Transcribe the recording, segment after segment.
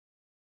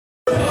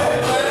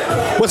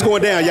What's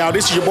going down, y'all?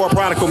 This is your boy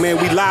Prodigal, man.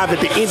 We live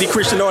at the Indie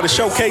Christian Artist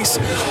Showcase.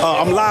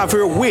 I'm live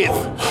here with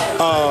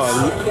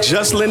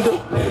Just Linda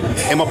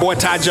and my boy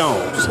Ty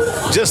Jones.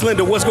 Just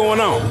Linda, what's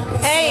going on?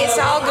 Hey, it's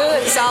all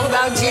good. It's all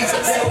about Jesus.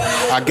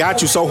 I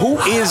got you. So who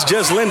is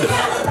Just Linda?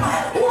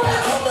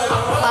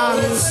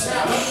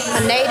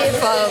 A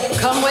native of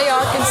Conway,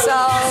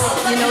 Arkansas,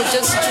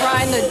 just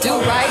trying to do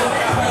right,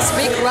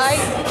 speak right,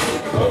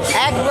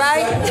 act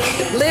right,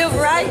 live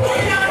right.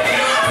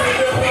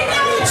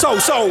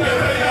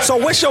 So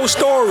what's your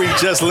story,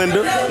 Just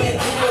Linda?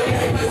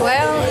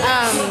 Well,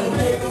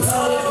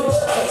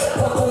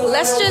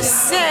 let's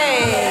just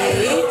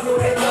say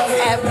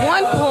at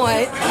one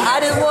point I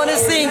didn't want to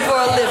sing for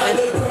a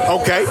living.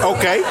 Okay.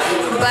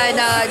 But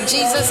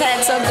Jesus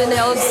had something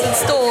else in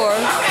store,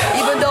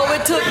 even though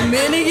it took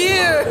many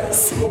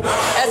years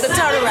as a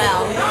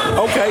turnaround.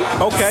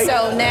 Okay.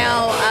 So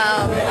now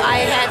I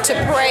had to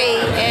pray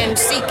and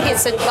seek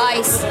his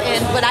advice,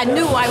 but I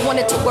knew I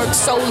wanted to work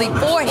solely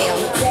for him.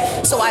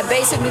 So I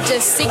basically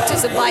just sought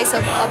his advice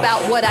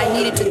about what I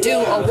needed to do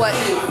or what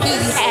he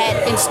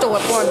had in store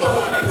for me.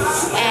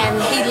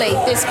 And he laid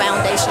this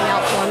foundation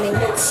out for me.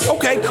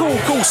 Okay, cool.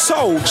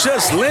 So,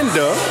 Just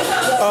Linda,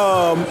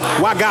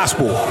 why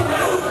gospel?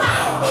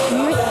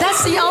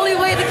 That's the only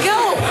way to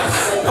go.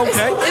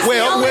 Okay. It's the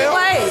only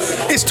way.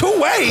 It's two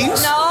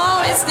ways.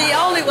 No, it's the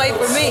only way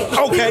for me.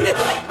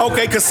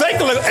 Okay, because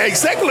secular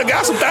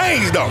got some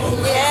things, though.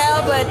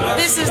 Yeah, but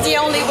this is the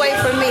only way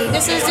for me.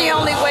 This is the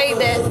only way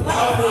that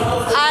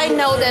I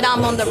know that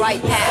I'm on the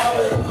right path.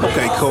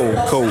 Okay,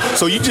 cool.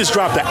 So you just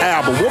dropped the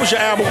album. What was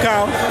your album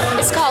called?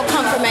 It's called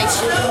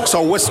Confirmation.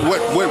 So what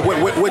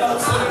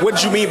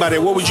did you mean by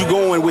that? What was you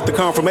going with the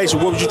confirmation?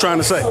 What was you trying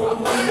to say?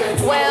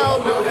 Well,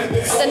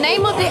 the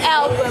name of the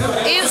album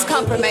is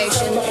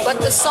Confirmation, but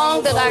the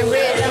song that I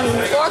read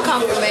for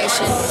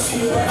Confirmation,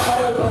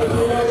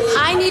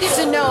 I needed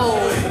to know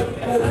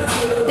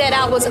that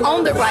I was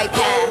on the right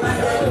path.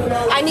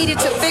 I needed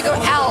to figure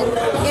out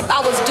if I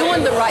was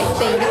doing the right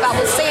thing, if I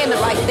was saying the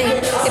right thing,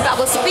 if I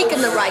was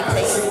speaking the right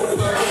thing.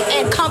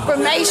 And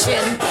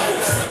confirmation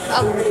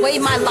of the way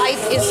my life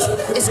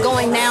is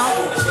going now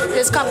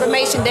is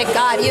confirmation that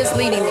God is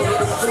leading me.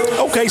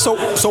 Okay, so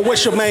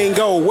what's your main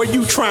goal?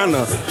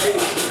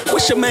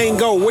 What's your main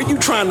goal? Where you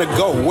trying to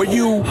go?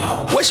 What's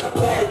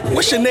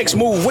your next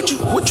move? What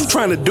you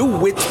trying to do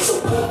with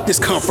this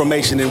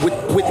confirmation and with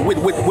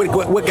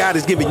what God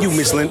has given you,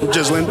 Miss Linda,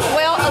 Just Linda?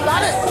 Well,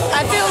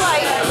 I feel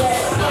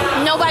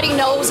like nobody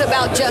knows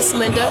about Just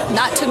Linda.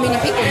 Not too many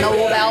people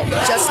know about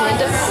Just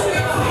Linda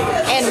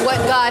and what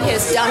God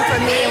has done for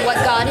me and what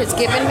God has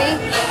given me.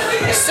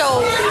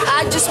 So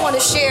I just want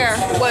to share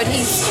what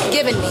He's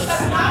given me.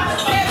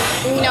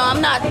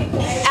 I'm not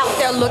out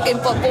there looking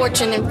for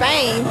fortune and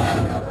fame,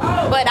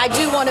 but I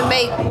do want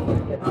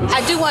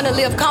to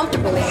live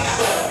comfortably.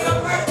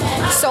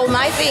 So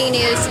my thing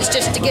is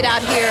just to get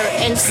out here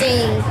and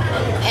sing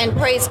and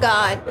praise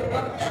God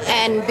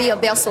and be a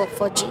vessel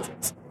for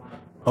Jesus.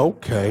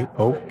 Okay.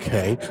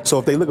 So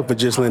if they're looking for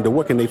Just Linda,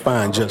 where can they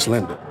find Just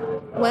Linda?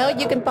 Well,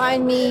 you can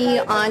find me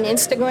on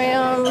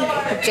Instagram,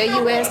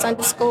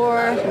 JUS_Linda,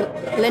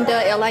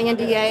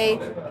 LINDA,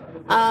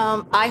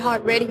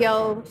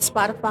 iHeartRadio,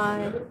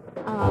 Spotify,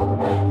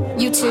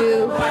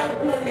 YouTube.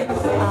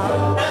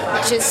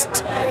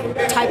 Just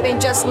type in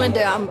Just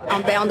Linda.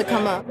 I'm bound to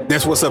come up.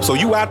 That's what's up. So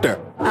you out there?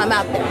 I'm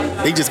out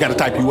there. They just got to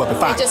type you up and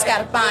find. You just got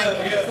to find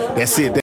me. That's it.